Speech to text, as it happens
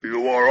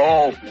You are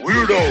all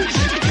weirdos.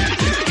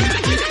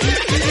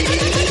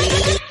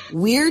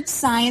 Weird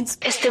science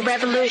is the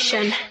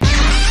revolution.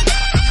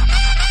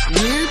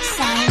 Weird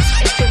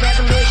science is the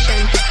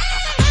revolution.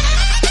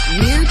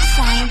 Weird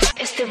science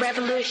is the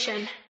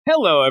revolution.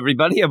 Hello,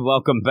 everybody, and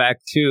welcome back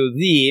to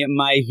the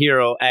My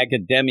Hero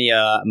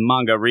Academia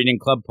Manga Reading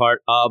Club,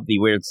 part of the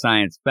Weird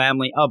Science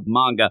family of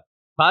manga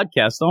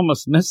podcast.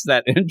 Almost missed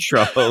that intro.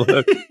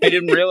 I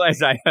didn't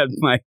realize I had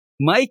my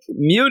mic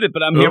muted,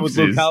 but I'm here with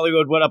Luke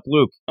Hollywood. What up,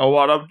 Luke? Oh,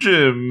 what up,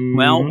 Jim?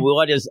 Well,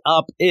 what is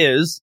up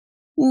is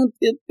a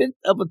bit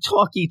of a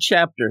talky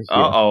chapter here.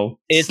 Uh-oh.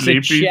 It's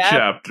Sleepy a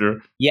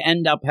chapter. You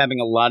end up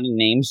having a lot of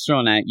names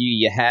thrown at you.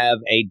 You have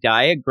a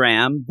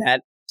diagram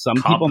that some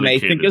people may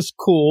think is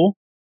cool.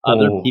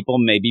 Other people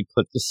maybe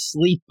put to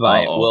sleep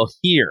by it. We'll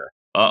hear.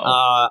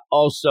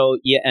 Also,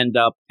 you end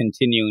up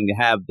continuing to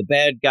have the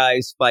bad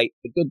guys fight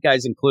the good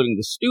guys, including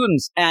the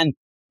students. And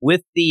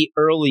with the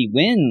early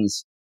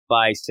wins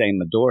by, say,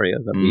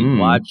 Midoriya that we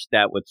watched,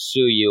 that with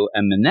Tsuyu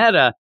and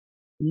Mineta,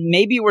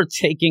 maybe we're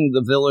taking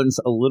the villains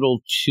a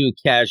little too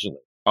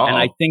casually. And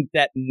I think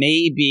that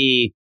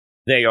maybe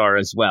they are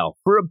as well.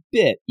 For a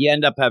bit, you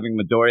end up having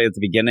Midoriya at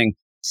the beginning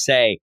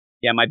say,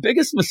 yeah, my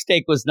biggest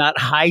mistake was not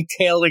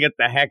hightailing it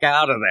the heck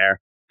out of there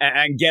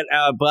and get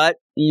out. But,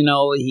 you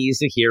know,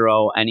 he's a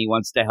hero and he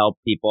wants to help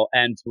people.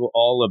 And through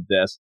all of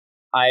this,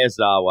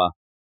 Aizawa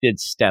did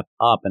step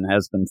up and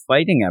has been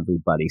fighting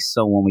everybody.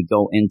 So when we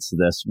go into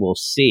this, we'll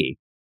see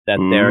that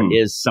there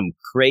is some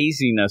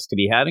craziness to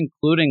be had,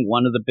 including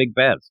one of the big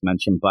bads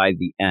mentioned by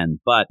the end.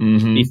 But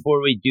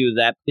before we do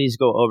that, please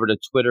go over to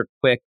Twitter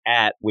quick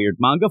at Weird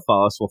Manga.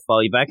 Follow us. We'll follow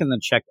you back and then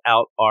check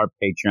out our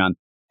Patreon.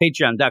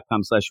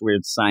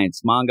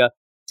 Patreon.com/WeirdScienceManga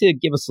to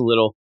give us a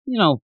little,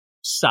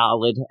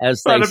 solid,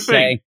 as they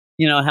say.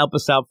 Help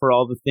us out for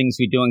all the things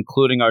we do,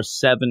 including our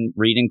 7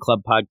 Reading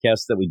Club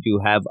podcasts that we do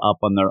have up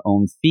on their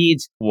own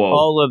feeds. Whoa.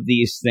 All of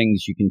these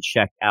things you can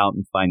check out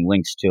and find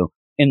links to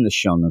in the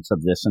show notes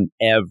of this and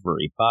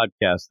every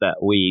podcast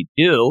that we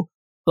do.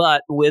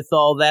 But with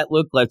all that,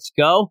 Luke, let's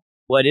go.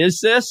 What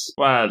is this?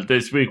 Well,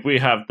 this week we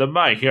have the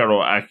My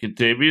Hero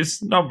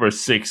Academia's number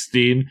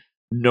 16.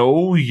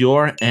 Know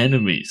your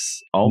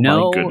enemies. Oh,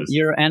 my goodness. Know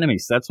your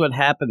enemies. That's what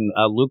happened.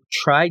 Luke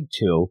tried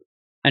to,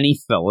 and he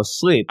fell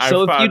asleep. I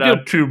found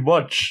out too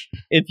much.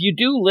 If you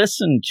do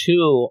listen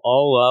to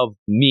all of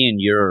me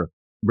and your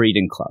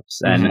reading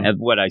clubs, and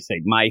what I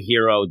say, My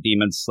Hero,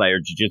 Demon Slayer,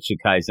 Jujutsu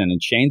Kaisen, and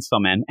Chainsaw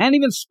Man, and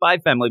even Spy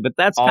Family, but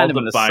that's all kind of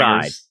an aside.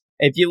 bangers.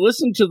 If you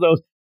listen to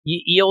those,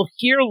 you'll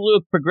hear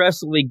Luke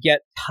progressively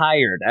get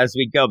tired as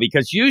we go,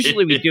 because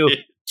usually we do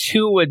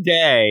 2 a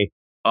day.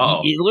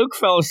 Luke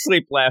fell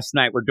asleep last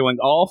night. We're doing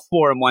all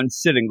 4 in one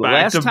sitting. The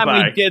last time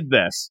we did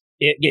this,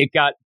 it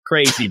got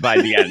crazy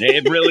by the end.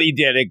 It really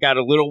did. It got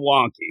a little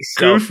wonky.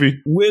 So Goofy.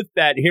 With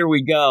that, here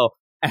we go.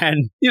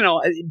 And,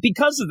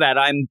 because of that,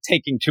 I'm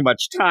taking too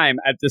much time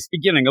at this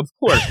beginning, of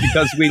course,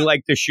 because we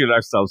like to shoot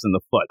ourselves in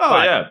the foot.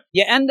 But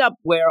you end up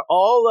where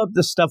all of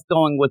the stuff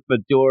going with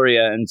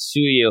Midoriya and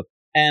Tsuyu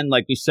and,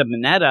 like we said,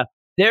 Mineta,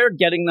 they're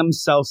getting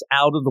themselves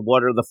out of the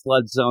water, the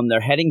flood zone. They're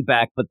heading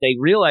back, but they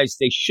realize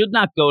they should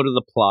not go to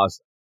the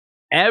plaza.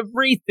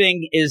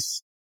 Everything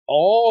is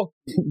all,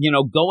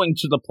 going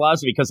to the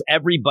plaza because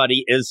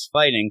everybody is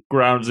fighting.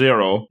 Ground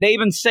zero. They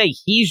even say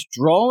he's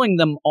drawing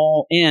them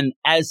all in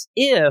as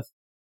if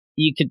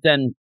you could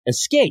then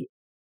escape.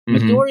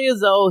 Midoriya,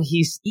 though,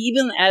 he's,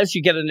 even as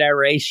you get a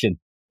narration,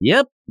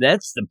 yep,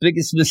 that's the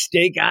biggest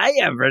mistake I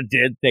ever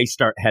did. They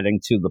start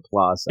heading to the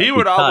plaza. He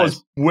would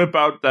almost whip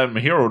out them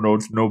hero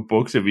notes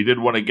notebooks if he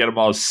didn't want to get them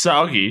all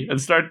soggy and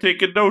start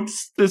taking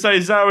notes. This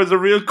Aizawa is a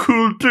real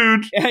cool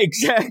dude. Yeah,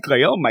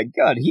 exactly. Oh my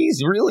God,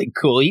 he's really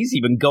cool. He's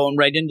even going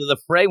right into the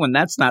fray when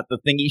that's not the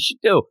thing he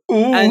should do.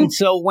 Ooh. And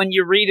so when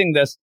you're reading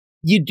this,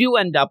 you do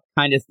end up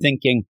kind of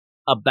thinking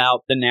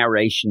about the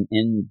narration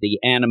in the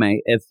anime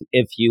if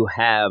you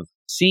have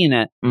seen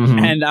it.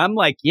 And I'm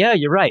like, yeah,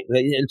 you're right.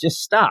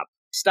 Just stop.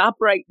 Stop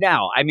right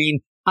now. I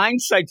mean,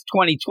 hindsight's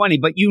 20/20,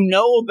 but you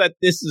know that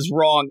this is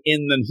wrong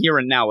in the here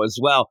and now as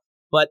well.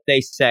 But they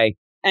say,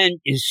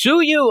 and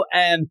Tsuyu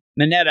and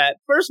Mineta,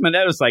 at first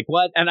Mineta's like,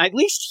 what? And at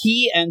least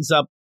he ends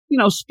up,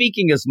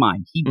 speaking his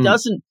mind. He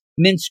doesn't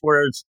mince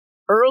words.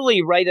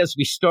 Early, right as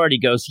we start, he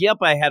goes,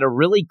 yep, I had a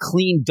really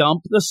clean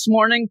dump this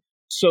morning.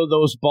 So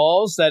those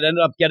balls that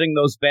ended up getting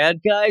those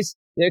bad guys,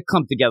 they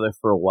come together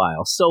for a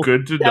while. So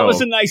good to that know.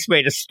 Was a nice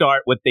way to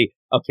start with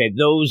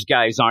those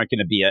guys aren't going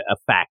to be a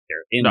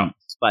factor in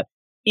this. But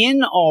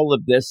in all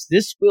of this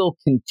will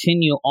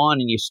continue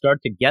on, and you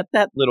start to get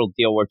that little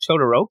deal where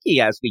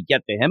Todoroki, as we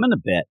get to him in a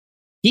bit,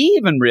 he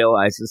even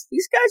realizes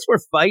these guys we're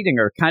fighting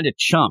are kind of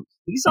chumps.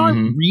 These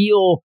aren't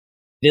real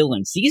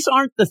villains. These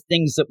aren't the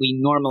things that we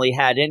normally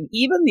had. And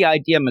even the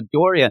idea of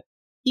Midoriya,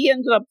 he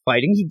ended up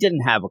fighting. He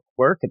didn't have a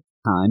quirk at the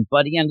time,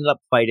 but he ended up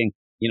fighting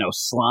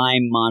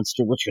slime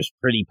monster, which was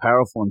pretty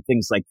powerful and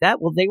things like that.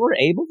 Well, they were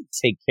able to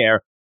take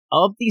care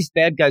of these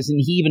bad guys.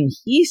 And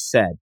he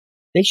said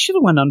they should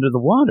have went under the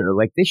water.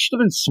 Like, they should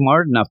have been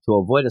smart enough to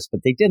avoid us,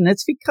 but they didn't.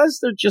 It's because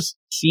they're just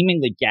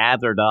seemingly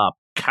gathered up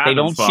They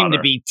don't seem to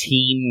be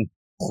team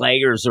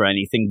players or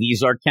anything.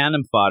 These are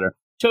cannon fodder.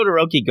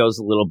 Todoroki goes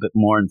a little bit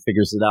more and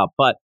figures it out.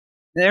 But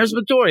there's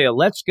Midoriya.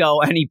 Let's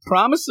go. And he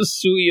promises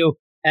Tsuyu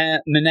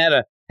and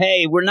Mineta,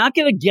 hey, we're not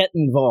going to get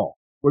involved.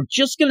 We're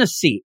just going to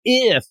see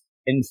if,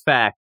 in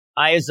fact,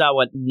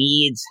 Aizawa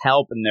needs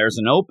help and there's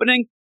an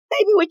opening.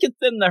 Maybe we could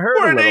thin the herd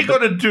a little bit.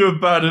 What are they going to do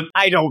about it?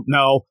 I don't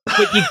know.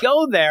 But you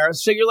go there,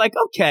 so you're like,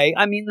 okay,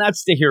 I mean,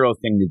 that's the hero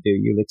thing to do.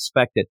 You'd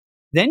expect it.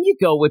 Then you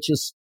go, which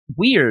is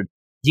weird,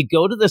 you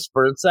go to this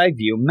bird's eye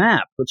view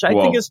map, which I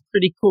think is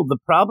pretty cool. The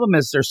problem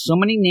is there's so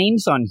many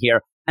names on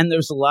here, and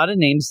there's a lot of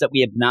names that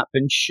we have not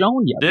been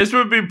shown yet. This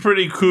would be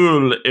pretty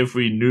cool if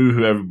we knew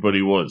who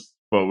everybody was.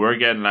 But we're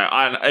getting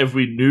if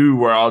we knew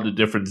where all the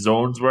different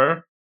zones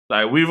were.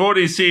 Like, we've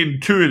only seen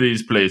 2 of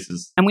these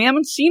places. And we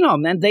haven't seen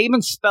them. And they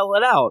even spell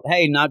it out.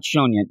 Hey, not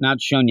shown yet,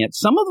 not shown yet.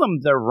 Some of them,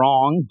 they're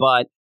wrong,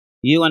 but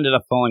you ended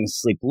up falling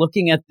asleep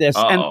looking at this.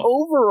 And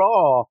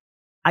overall,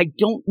 I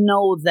don't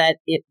know that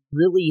it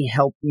really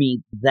helped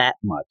me that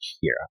much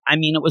here. I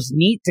mean, it was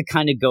neat to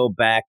kind of go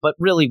back, but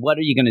really, what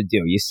are you going to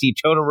do? You see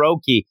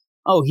Todoroki,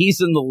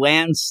 he's in the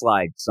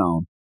landslide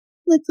zone.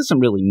 It doesn't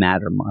really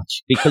matter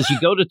much because you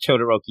go to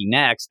Todoroki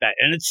next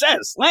and it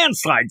says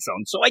landslide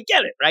zone. So I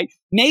get it, right?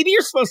 Maybe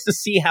you're supposed to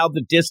see how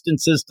the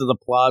distance is to the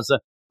plaza.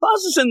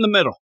 Plaza's in the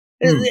middle.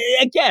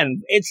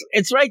 Again,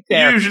 it's right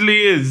there.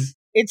 Usually is.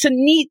 It's a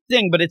neat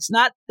thing, but it's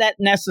not that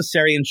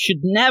necessary and should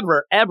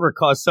never, ever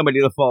cause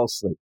somebody to fall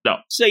asleep. No.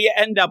 So you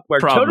end up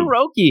where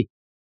Todoroki,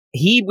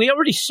 we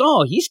already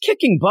saw, he's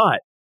kicking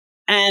butt.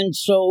 And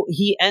so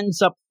he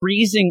ends up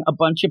freezing a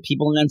bunch of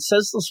people and then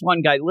says this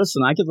one guy,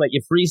 listen, I could let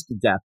you freeze to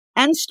death.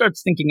 And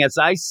starts thinking, as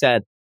I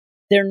said,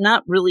 they're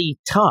not really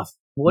tough.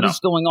 What is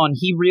going on?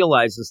 He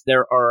realizes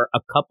there are a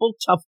couple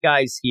tough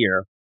guys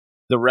here.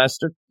 The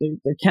rest are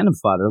they're cannon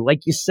fodder. Like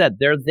you said,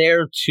 they're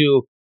there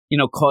to,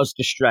 cause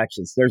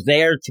distractions. They're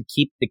there to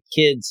keep the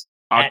kids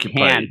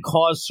occupied, at hand,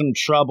 cause some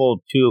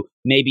trouble to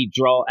maybe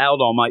draw out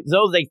All Might,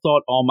 though they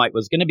thought All Might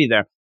was going to be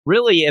there.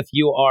 Really, if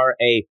you are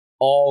a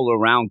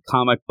all-around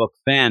comic book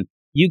fan,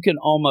 you can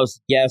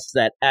almost guess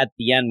that at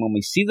the end, when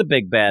we see the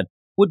big bad,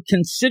 would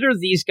consider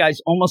these guys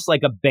almost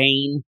like a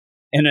Bane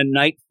in a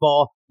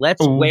Nightfall.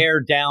 Let's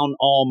wear down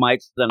All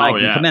Might so then I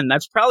can come in.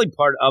 That's probably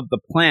part of the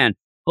plan.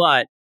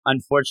 But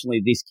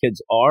unfortunately, these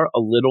kids are a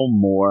little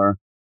more,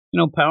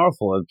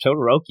 powerful.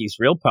 Todoroki's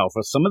real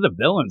powerful. Some of the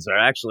villains are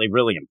actually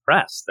really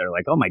impressed. They're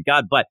like, oh my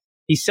God. But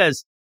he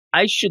says,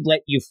 I should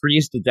let you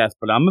freeze to death,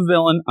 but I'm a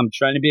villain. I'm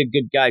trying to be a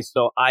good guy,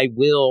 so I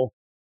will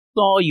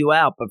thaw you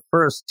out. But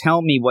first,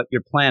 tell me what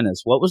your plan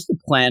is. What was the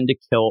plan to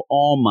kill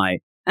All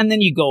Might? And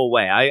then you go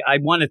away. I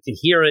wanted to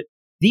hear it.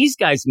 These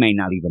guys may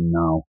not even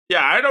know.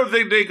 Yeah, I don't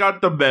think they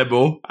got the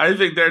memo. I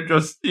think they're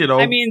just,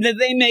 I mean,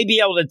 they may be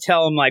able to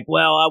tell them, like,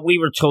 well, we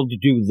were told to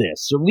do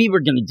this, or we were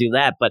going to do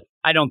that, but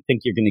I don't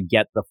think you're going to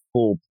get the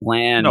full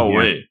plan. No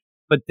way.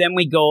 But then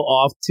we go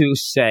off to,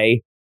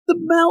 say, the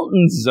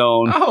mountain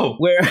zone.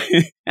 Where,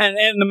 and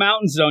in the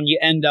mountain zone, you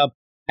end up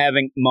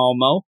having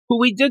Momo, who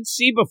we did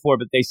see before,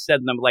 but they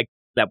said them like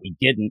that we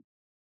didn't.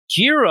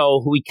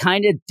 Jiro, who we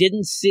kind of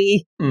didn't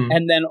see,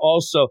 and then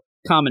also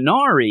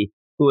Kaminari,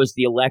 who is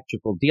the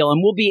electrical deal.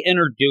 And we'll be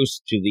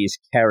introduced to these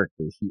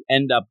characters. You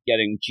end up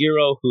getting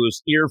Jiro,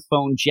 whose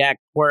earphone jack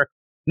quirk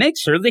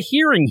makes her the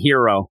hearing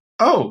hero.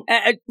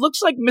 It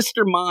looks like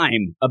Mr.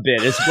 Mime a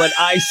bit, is what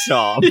I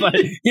saw. But,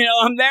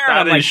 I'm there.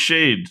 That I'm is like,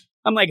 shade.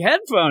 I'm like,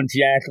 headphone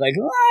jack. Like,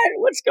 what?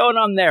 What's going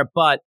on there?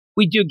 But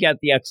we do get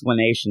the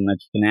explanation that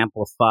you can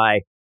amplify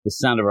the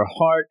sound of her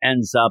heart,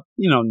 ends up,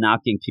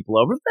 knocking people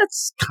over.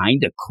 That's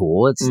kind of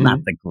cool. It's not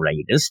the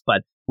greatest,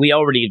 but we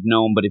already had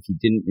known. But if you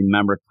didn't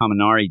remember,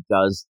 Kaminari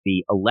does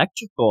the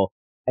electrical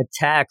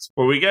attacks.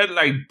 Well, we get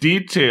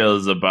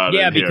details about it.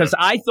 Yeah, because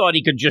I thought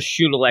he could just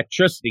shoot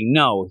electricity.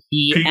 No,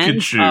 he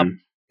ends up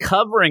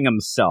covering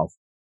himself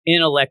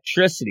in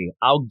electricity.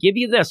 I'll give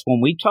you this.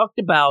 When we talked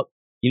about,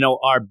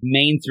 our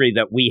main 3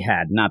 that we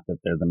had, not that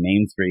they're the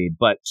main 3,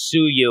 but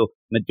Tsuyu,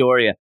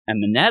 Midoriya,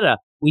 and Mineta,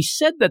 we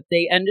said that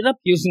they ended up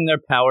using their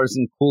powers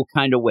in cool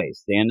kind of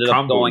ways. They ended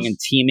up going and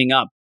teaming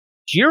up.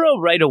 Jiro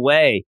right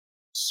away,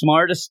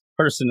 smartest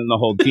person in the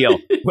whole deal,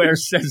 where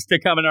says to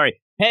Kaminari,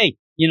 hey,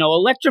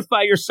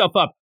 electrify yourself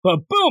up. But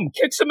boom,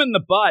 kicks him in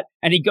the butt,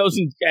 and he goes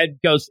and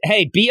goes,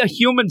 hey, be a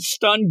human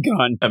stun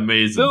gun.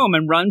 Amazing. Boom,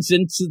 and runs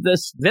into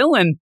this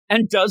villain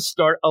and does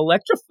start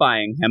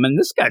electrifying him. And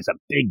this guy's a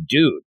big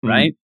dude,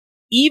 right?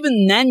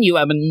 Even then, you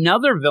have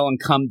another villain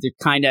come to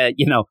kind of,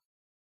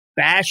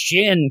 bash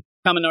in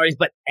Kaminari's,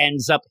 but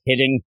ends up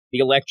hitting the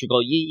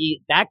electrical.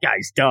 That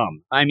guy's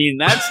dumb. I mean,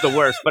 that's the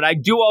worst. But I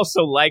do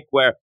also like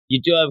where you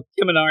do have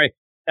Kaminari.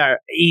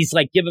 He's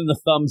like giving the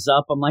thumbs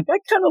up. I'm like, I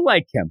kind of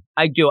like him.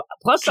 I do.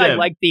 Plus, I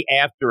like the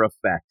after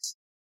effects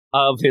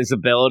of his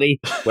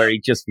ability where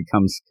he just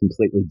becomes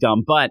completely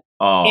dumb. But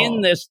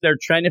in this, they're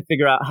trying to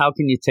figure out how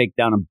can you take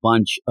down a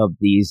bunch of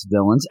these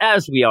villains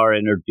as we are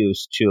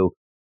introduced to,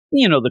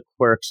 the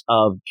quirks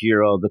of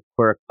Jiro, the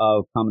quirk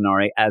of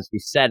Kaminari, as we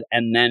said,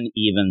 and then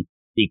even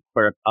the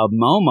quirk of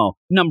Momo,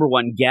 number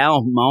 1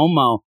 gal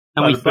Momo.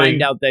 And we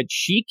find out that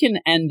she can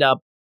end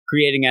up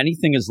creating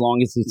anything as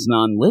long as it's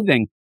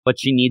non-living, but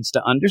she needs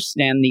to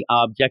understand the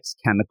object's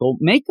chemical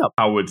makeup.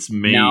 How it's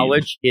made.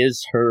 Knowledge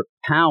is her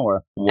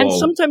power. Whoa. And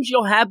sometimes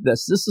you'll have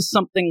this. This is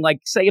something like,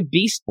 say, a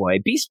Beast Boy.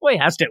 Beast Boy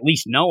has to at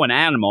least know an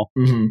animal.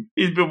 Mm-hmm.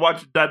 He's been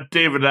watching that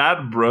David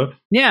Attenborough.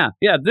 Yeah.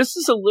 This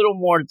is a little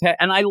more,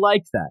 and I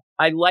like that.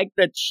 I like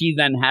that she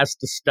then has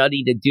to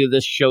study to do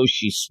this, show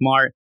she's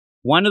smart.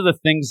 One of the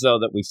things, though,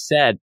 that we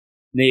said,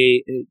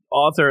 the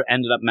author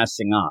ended up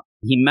messing up.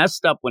 He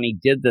messed up when he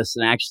did this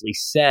and actually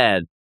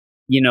said,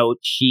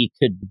 she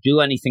could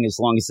do anything as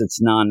long as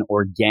it's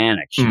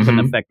non-organic. She couldn't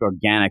affect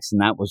organics, and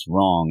that was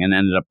wrong, and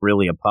ended up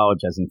really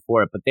apologizing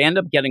for it. But they end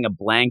up getting a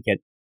blanket.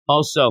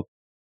 Also,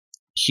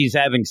 she's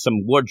having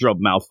some wardrobe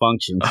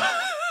malfunctions,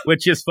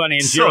 which is funny.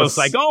 And Jiro's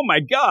like, oh, my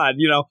God,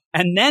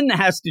 and then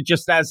has to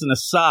just as an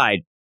aside,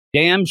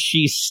 damn,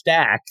 she's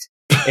stacked.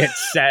 It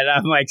said,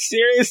 I'm like,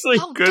 seriously?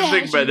 Good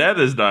thing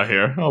Benetta's not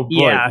here. Oh,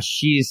 boy. Yeah,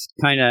 she's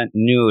kind of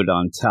nude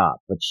on top,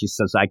 but she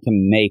says, I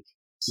can make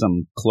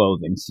some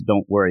clothing, so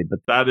don't worry.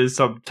 But that is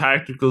some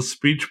tactical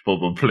speech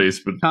bubble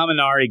placement.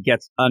 Kaminari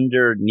gets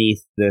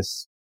underneath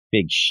this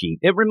big sheet.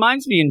 It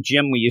reminds me in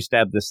gym, we used to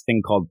have this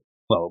thing called,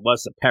 well, it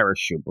was a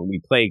parachute, but we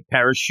played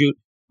parachute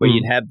where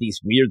you'd have these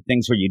weird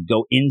things where you'd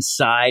go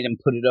inside and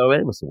put it over.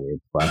 It was a weird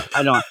play.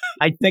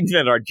 I think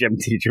that our gym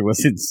teacher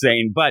was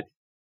insane, but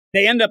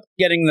they end up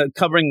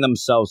covering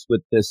themselves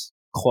with this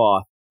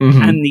cloth.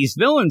 And these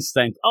villains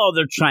think, oh,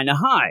 they're trying to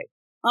hide.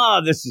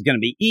 Oh, this is going to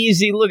be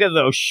easy. Look at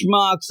those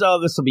schmucks.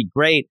 Oh, this will be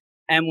great.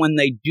 And when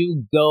they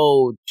do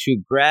go to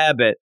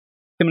grab it,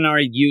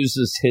 Kaminari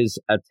uses his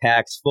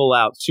attacks full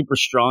out, super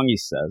strong, he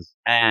says,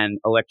 and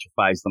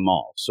electrifies them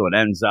all. So it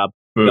ends up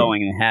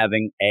going and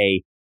having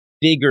a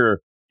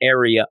bigger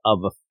area of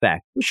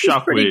effect, which is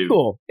pretty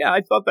cool. Yeah,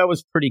 I thought that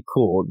was pretty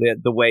cool,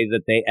 the way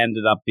that they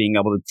ended up being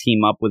able to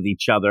team up with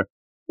each other,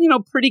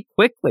 pretty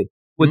quickly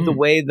with the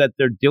way that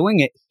they're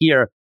doing it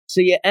here. So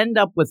you end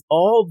up with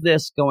all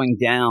this going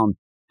down.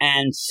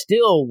 And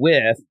still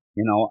with,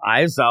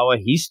 Aizawa,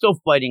 he's still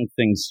fighting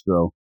things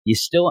through. You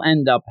still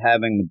end up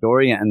having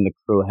Midoriya and the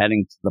crew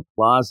heading to the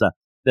plaza.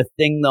 The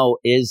thing, though,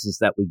 is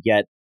that we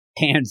get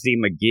Pansy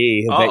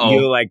McGee, that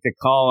you like to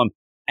call him,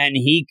 and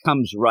he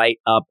comes right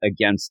up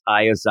against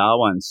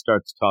Aizawa and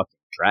starts talking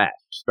trash,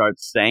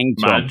 starts saying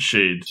to him,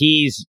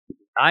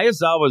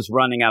 Aizawa's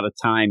running out of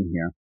time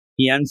here.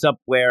 He ends up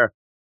where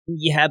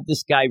you have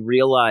this guy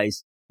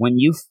realize when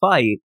you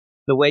fight,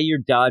 the way you're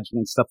dodging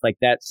and stuff like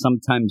that,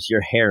 sometimes your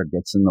hair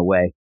gets in the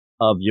way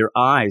of your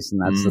eyes. And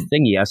that's the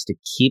thing. He has to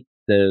keep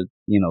the,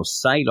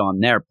 sight on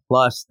there.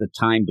 Plus the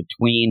time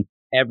between,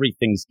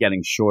 everything's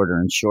getting shorter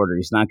and shorter.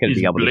 He's not going to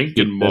be able to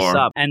keep this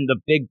up. And the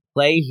big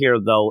play here,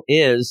 though,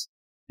 is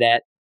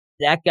that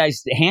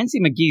guy's,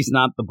 Hansy McGee's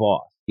not the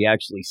boss. He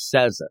actually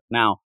says it.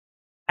 Now,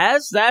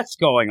 as that's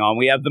going on,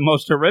 we have the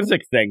most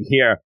horrific thing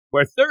here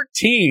where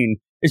 13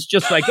 it's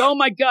just like, oh,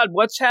 my God,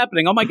 what's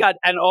happening? Oh, my God.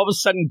 And all of a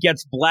sudden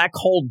gets black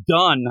hole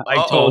done,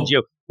 I told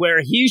you,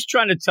 where he's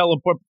trying to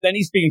teleport, but then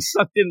he's being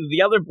sucked into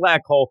the other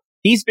black hole.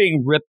 He's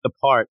being ripped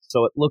apart.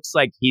 So it looks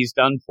like he's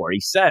done for.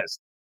 He says,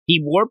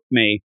 he warped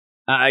me.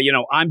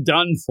 I'm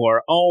done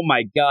for. Oh,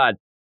 my God.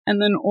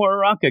 And then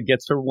Uraraka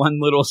gets her one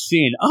little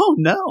scene. Oh,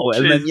 no.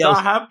 And She's then yells,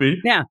 not happy.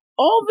 Yeah.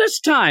 All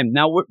this time.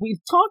 Now, we've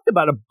talked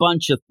about a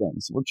bunch of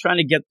things. We're trying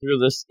to get through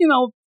this,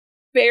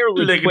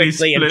 fairly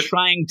quickly and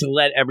trying to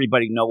let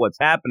everybody know what's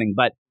happening.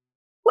 But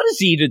what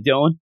is Ida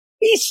doing?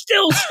 He's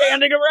still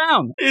standing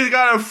around. He's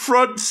got a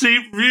front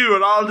seat view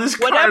and all this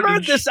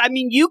carnage.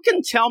 You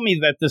can tell me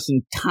that this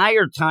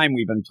entire time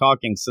we've been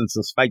talking since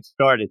this fight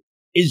started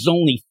is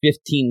only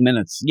 15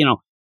 minutes.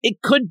 It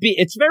could be.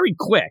 It's very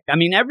quick.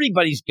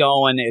 Everybody's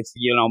going. It's,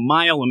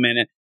 mile a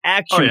minute,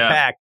 action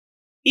packed.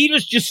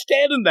 Ida's just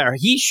standing there.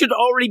 He should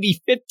already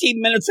be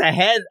 15 minutes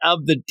ahead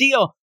of the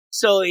deal.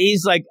 So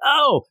he's like,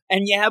 oh,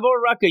 and you have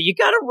Uraraka, you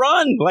got to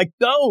run. Like,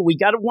 go. We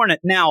got to warn it.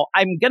 Now,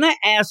 I'm going to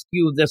ask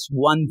you this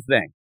one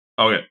thing.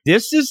 Okay.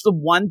 This is the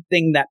one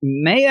thing that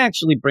may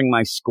actually bring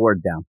my score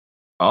down.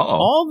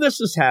 All this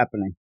is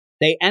happening.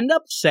 They end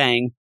up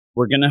saying,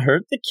 we're going to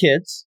hurt the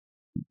kids.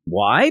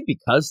 Why?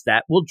 Because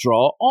that will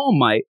draw All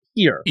Might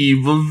here.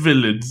 Evil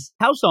villains.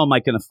 How's All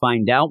Might going to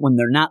find out when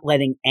they're not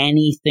letting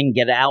anything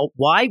get out?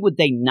 Why would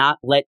they not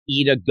let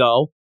Ida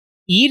go?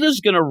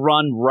 Ida's going to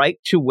run right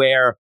to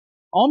where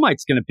All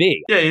Might's going to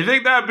be. Yeah, you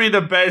think that'd be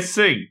the best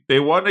thing?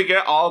 They want to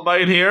get All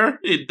Might here?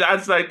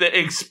 That's like the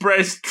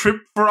express trip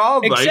for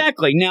All Might.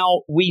 Exactly.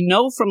 Now, we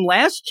know from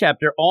last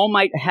chapter, All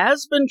Might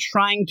has been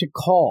trying to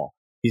call.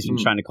 He's been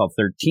trying to call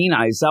 13,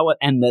 Aizawa,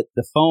 and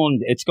the phone,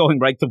 it's going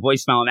right to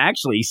voicemail. And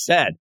actually, he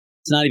said,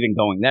 it's not even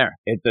going there.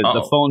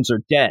 The phones are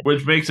dead.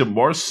 Which makes it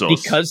more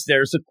sus. Because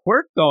there's a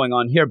quirk going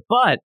on here.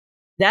 But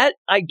that,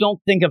 I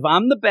don't think, if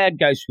I'm the bad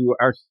guys who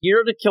are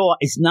here to kill,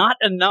 is not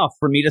enough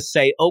for me to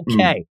say,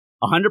 okay,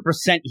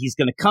 100% he's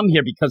going to come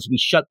here because we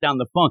shut down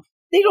the phone.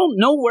 They don't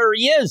know where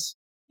he is.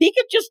 He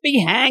could just be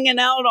hanging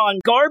out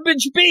on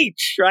Garbage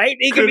Beach, right?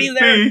 He could be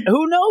there.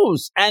 Who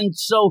knows? And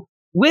so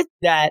with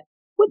that,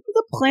 wouldn't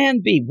the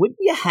plan be? Wouldn't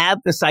you have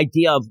this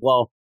idea of,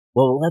 well,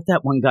 well, let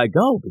that one guy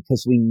go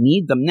because we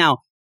need them. Now,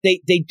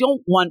 they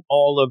don't want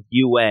all of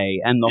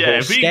UA and the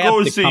whole staff to come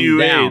down. If he goes to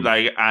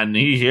UA, and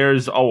he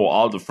hears,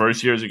 all the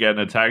first years are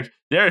getting attacked,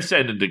 they're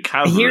sending the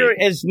cavalry.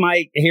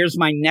 Here's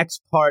my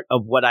next part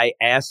of what I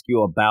ask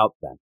you about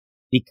then.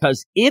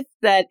 Because if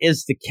that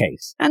is the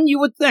case, and you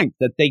would think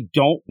that they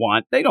don't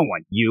want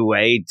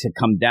UA to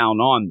come down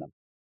on them.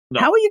 No.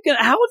 How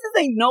do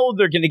they know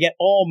they're going to get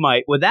All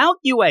Might without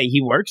UA?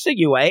 He works at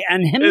UA,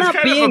 and him not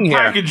being here.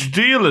 It's kind of a package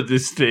deal at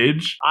this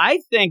stage. I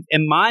think,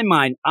 in my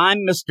mind, I'm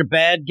Mr.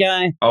 Bad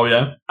Guy. Oh,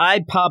 yeah?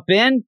 I pop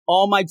in,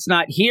 All Might's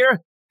not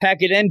here, pack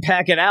it in,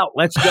 pack it out.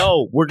 Let's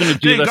go. We're going to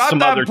do this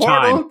some other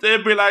time.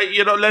 They'd be like,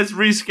 let's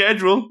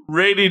reschedule.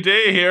 Rainy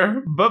day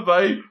here.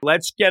 Bye-bye.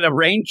 Let's get a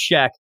rain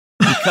check,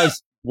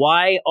 because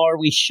why are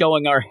we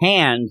showing our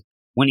hand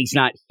when he's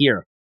not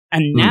here?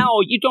 And now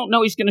you don't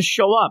know he's going to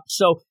show up.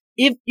 So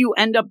if you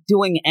end up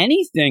doing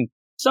anything,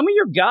 some of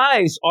your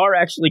guys are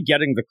actually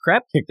getting the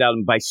crap kicked out of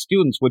them by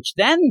students, which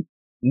then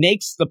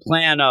makes the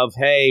plan of,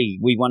 hey,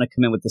 we want to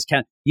come in with this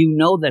kind.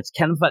 That's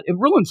kind of fun. It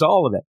ruins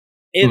all of it.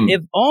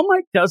 If All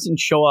Might doesn't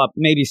show up,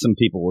 maybe some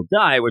people will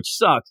die, which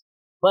sucks.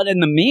 But in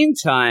the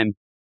meantime,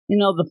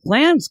 the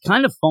plan's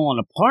kind of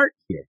falling apart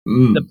here.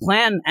 The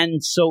plan,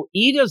 and so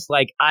Ida's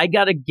like, I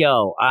gotta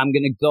go. I'm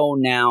gonna go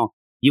now.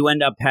 You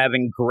end up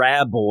having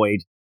Graboid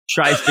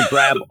tries to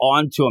grab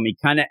onto him. He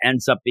kind of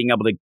ends up being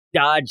able to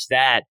dodge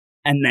that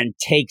and then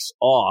takes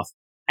off.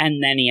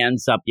 And then he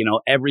ends up,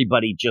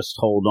 everybody just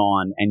hold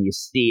on, and you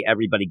see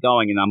everybody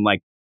going. And I'm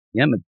like,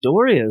 yeah,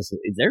 Midoriya's,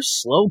 they're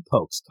slow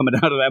pokes coming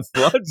out of that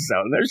flood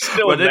zone. They're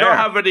still there. But they don't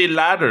have any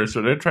ladders,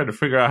 so they're trying to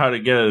figure out how to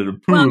get out of the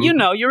pool.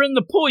 Well, you're in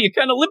the pool. You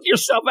kind of lift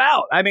yourself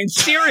out. I mean,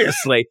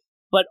 seriously.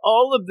 But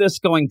all of this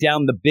going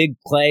down, the big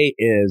play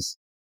is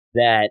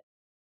that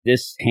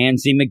this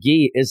Hansy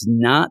McGee is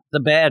not the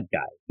bad guy.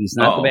 He's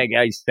not the bad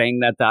guy. He's saying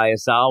that to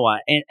Aizawa.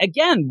 And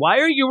again, why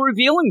are you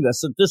revealing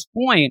this at this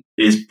point?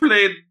 He's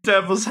playing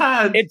devil's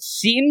hand. It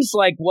seems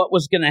like what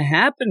was going to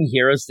happen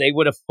here is they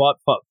would have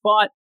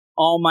fought.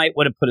 All Might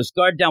would have put his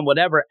guard down,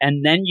 whatever.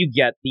 And then you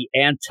get the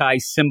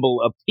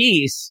anti-symbol of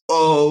peace.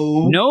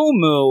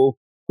 Nomu,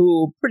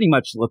 who pretty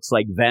much looks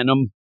like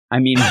Venom. I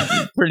mean,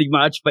 pretty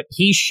much, but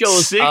he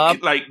shows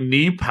up like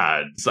knee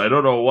pads. I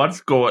don't know what's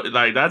going.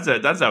 Like that's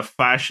a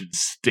fashion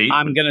statement.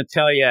 I'm gonna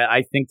tell you,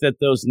 I think that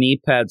those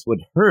knee pads would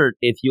hurt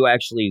if you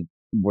actually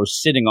were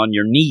sitting on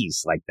your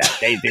knees like that.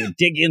 They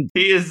dig in.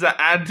 He is the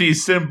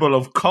anti-symbol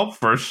of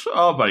comfort.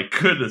 Oh my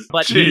goodness!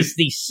 But he's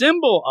the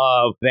symbol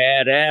of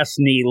badass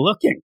knee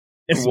looking.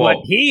 Is what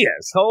he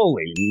is.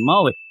 Holy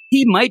moly!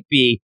 He might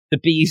be the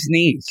bee's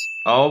knees.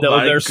 Oh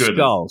my goodness!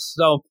 Skulls.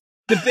 So.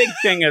 The big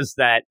thing is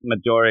that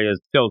Midoriya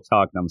is still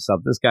talking to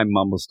himself. This guy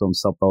mumbles to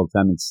himself the whole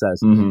time and says,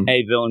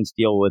 hey, villains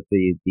deal with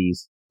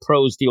these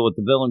pros deal with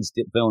the villains,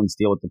 villains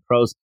deal with the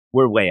pros.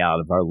 We're way out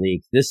of our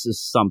league. This is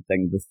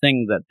something, the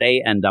thing that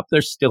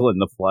they're still in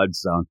the flood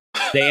zone.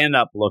 They end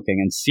up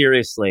looking, and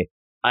seriously,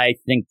 I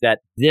think that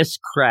this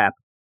crap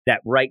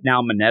that right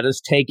now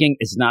Monetta's taking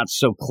is not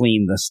so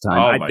clean this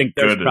time. I think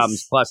there's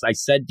problems. Plus, I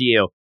said to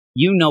you,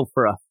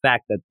 for a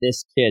fact that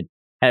this kid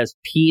has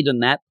peed in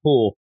that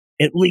pool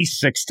at least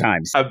 6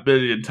 times. 1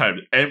 billion times.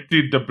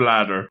 Emptied the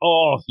bladder.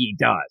 Oh, he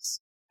does.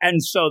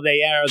 And so they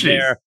are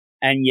there.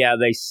 And yeah,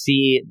 they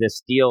see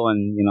this deal,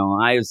 and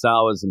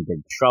Aizawa's in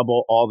big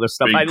trouble, all this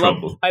stuff. I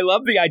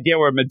love the idea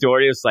where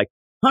Midoriya's like,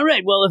 all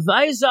right, well, if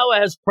Aizawa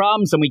has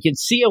problems and we can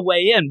see a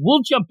way in, we'll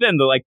jump in.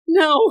 They're like,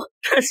 no,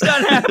 that's not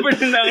happening.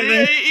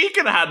 He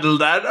can handle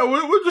that.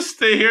 We'll just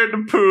stay here in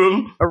the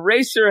pool.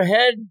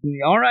 Eraserhead,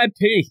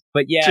 R.I.P.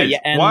 But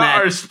and what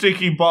are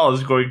sticky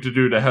balls going to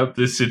do to help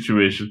this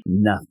situation?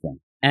 Nothing.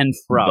 And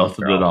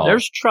nothing at all.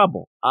 There's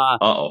trouble.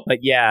 But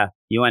yeah,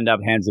 you end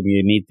up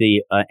you meet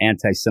the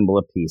anti-symbol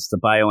of peace, the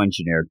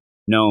bioengineered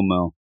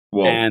Nomu.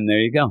 Whoa. And there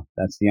you go.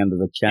 That's the end of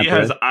the chapter. He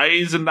has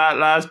eyes in that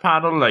last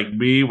panel, like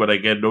me when I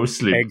get no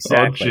sleep.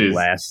 Exactly,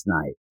 last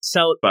night.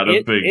 So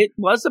it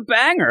was a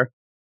banger.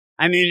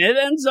 I mean, it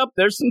ends up,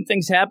 there's some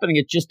things happening.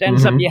 It just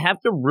ends up, you have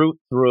to root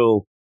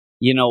through,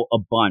 a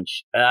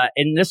bunch.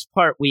 In this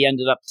part, we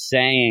ended up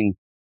saying,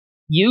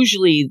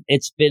 usually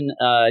it's been,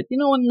 a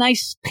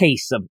nice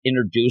pace of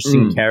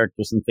introducing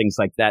characters and things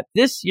like that.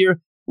 This year,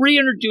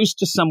 reintroduced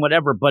to some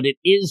whatever, but it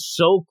is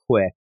so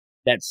quick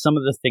that some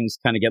of the things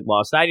kind of get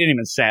lost. I didn't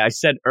even say. I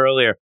said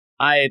earlier.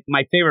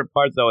 My favorite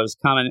part though is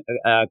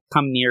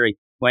Kaminari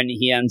when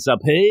he ends up,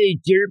 hey,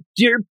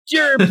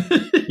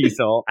 derp. He's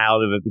all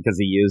out of it because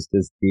he used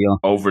his deal.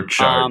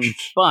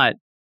 Overcharged. But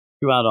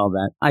throughout all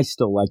that, I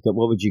still liked it.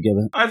 What would you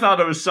give it? I thought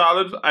it was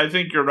solid. I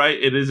think you're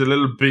right. It is a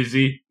little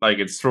busy. Like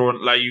it's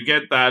thrown. Like you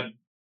get that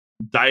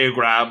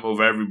diagram of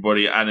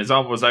everybody, and it's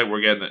almost like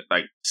we're getting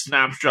like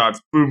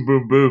snapshots. Boom,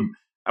 boom, boom.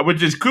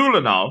 Which is cool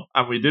and all,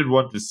 and we did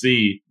want to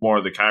see more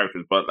of the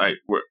characters, but like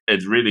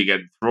it's really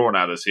getting thrown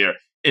at us here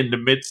in the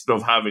midst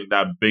of having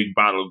that big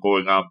battle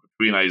going on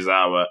between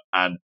Aizawa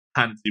and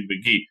Hansy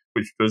McGee,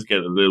 which does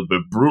get a little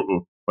bit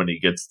brutal when he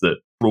gets the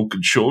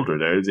broken shoulder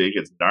there. It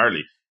gets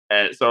gnarly.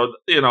 So,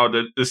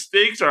 the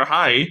stakes are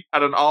high,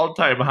 at an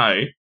all-time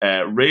high.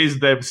 Raise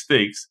them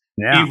stakes.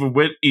 even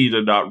with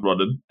Ida not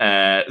running.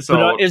 So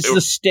but is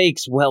the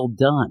stakes well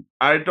done?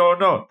 I don't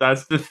know.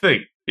 That's the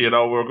thing.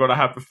 We're going to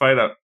have to find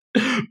out.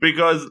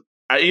 Because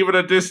even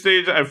at this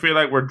stage, I feel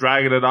like we're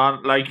dragging it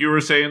on. Like you were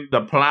saying,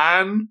 the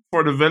plan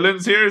for the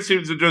villains here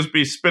seems to just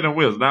be spinning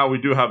wheels. Now we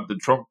do have the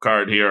trump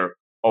card here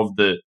of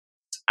the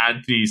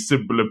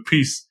anti-symbol of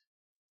peace,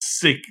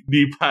 sick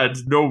knee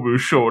pads Nobu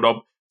showed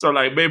up. So,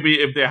 like, maybe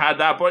if they had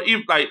that, but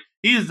even, like,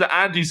 he's the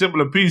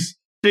anti-symbol of peace,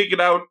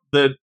 taking out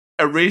the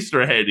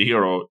Eraserhead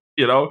hero,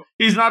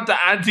 He's not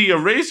the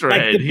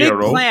anti-Eraserhead hero.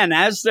 The big plan,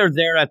 as they're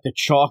there at the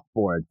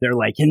chalkboard, they're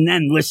like, and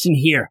then listen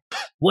here.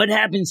 What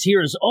happens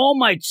here is All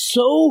Might's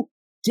so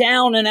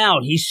down and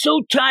out. He's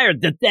so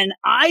tired that then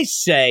I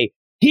say,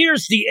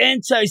 here's the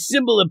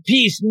anti-symbol of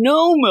peace,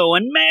 Nomu,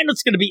 and man,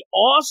 it's going to be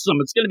awesome.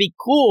 It's going to be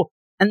cool.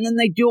 And then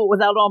they do it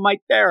without All Might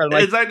there.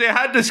 It's like they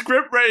had the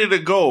script ready to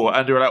go,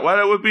 and they were like,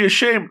 well, it would be a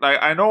shame. Like,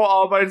 I know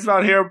All Might's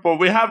not here, but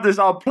we have this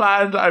all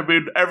planned. I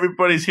mean,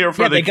 everybody's here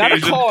for the occasion. They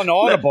got to call an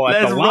audible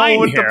at the line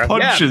with here. The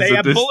punches they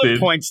have bullet stage.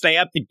 points they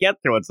have to get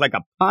through. It's like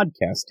a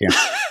podcast here.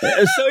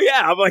 So,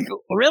 I'm like,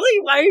 really?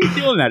 Why are you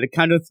doing that? It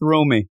kind of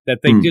threw me that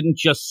they didn't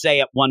just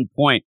say at one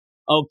point,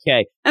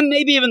 okay. And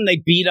maybe even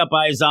they beat up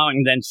Aizawa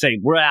and then say,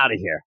 we're out of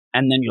here.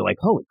 And then you're like,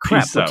 holy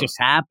crap, what just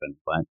happened?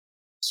 But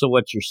so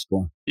what's your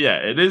score? Yeah,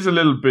 it is a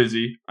little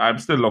busy. I'm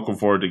still looking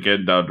forward to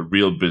getting down to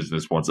real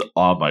business once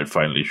All Might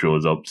finally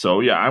shows up. So,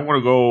 yeah, I'm going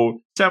to go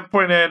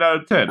 10.8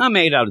 out of 10. I'm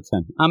 8 out of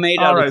 10. I'm 8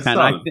 out of 10.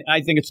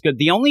 I think it's good.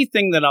 The only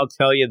thing that I'll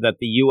tell you that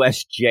the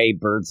USJ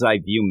Bird's Eye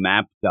View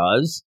map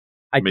does,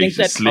 I think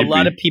that a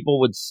lot of people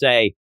would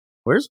say,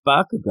 where's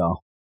Bakugo?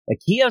 Like,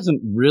 he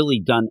hasn't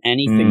really done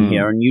anything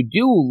here, and you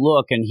do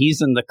look, and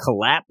he's in the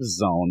collapse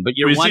zone, but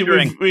you're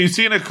wondering... We've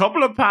seen a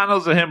couple of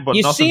panels of him, but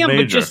you nothing see him,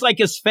 major. but just like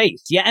his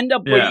face. You end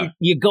up where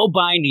you go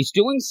by, and he's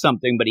doing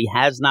something, but he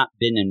has not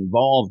been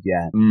involved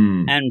yet.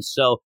 And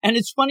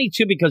it's funny,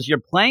 too, because you're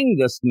playing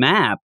this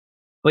map,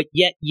 but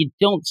yet you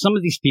don't... Some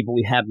of these people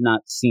we have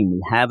not seen.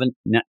 We haven't...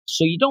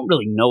 So you don't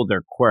really know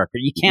their quirk, or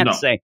you can't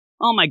say,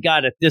 oh my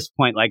God, at this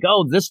point, like,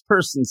 oh, this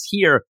person's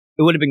here.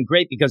 It would have been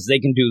great because they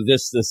can do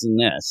this, this, and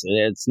this.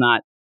 It's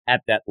not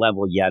at that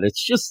level yet.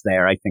 It's just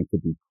there, I think, to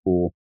be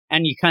cool.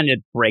 And you kind of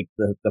break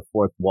the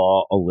fourth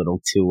wall a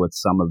little, too, with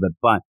some of it.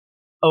 But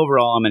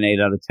overall, I'm an 8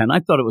 out of 10. I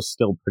thought it was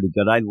still pretty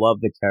good. I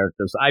love the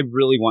characters. I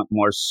really want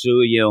more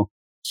Tsuyu.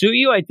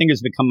 Tsuyu, I think,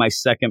 has become my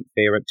second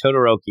favorite.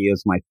 Todoroki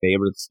is my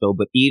favorite still.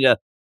 But Ida,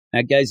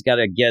 that guy's got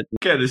to get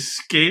his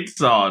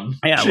skates on.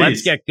 Yeah, Jeez.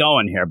 Let's get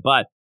going here.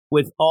 But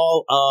with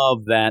all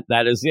of that,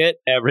 that is it,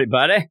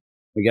 everybody.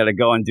 We got to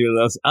go and do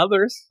those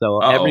others. So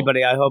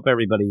everybody, I hope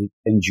everybody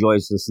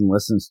enjoys this and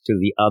listens to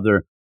the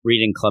other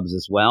reading clubs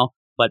as well.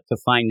 But to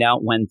find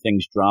out when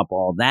things drop,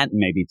 all that, and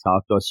maybe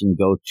talk to us, you can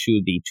go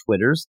to the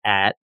Twitters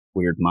at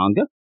Weird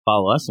Manga.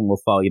 Follow us and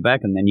we'll follow you back.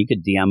 And then you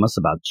could DM us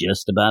about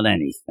just about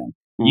anything.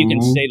 You can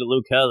say to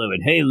Luke Hollywood,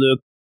 hey, Luke,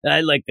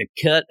 I like the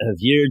cut of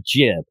your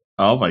jib.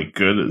 Oh, my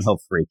goodness. He'll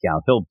freak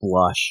out. He'll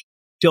blush.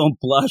 Don't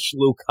blush,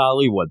 Luke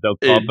Hollywood.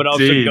 But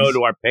also go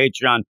to our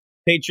Patreon.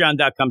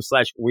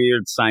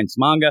 Patreon.com/Weird Science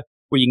Manga,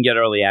 where you can get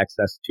early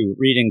access to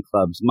reading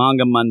clubs,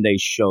 Manga Monday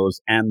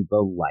shows, and the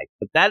like.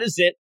 But that is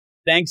it.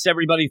 Thanks,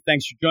 everybody.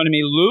 Thanks for joining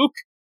me, Luke.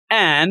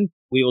 And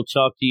we will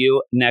talk to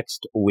you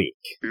next week.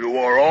 You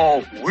are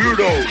all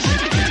weirdos.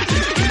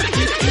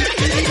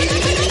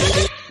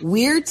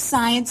 Weird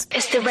science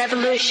is the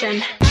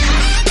revolution.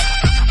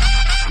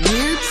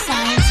 Weird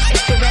science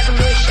is the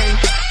revolution.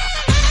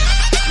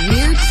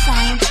 Weird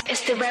science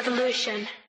is the revolution.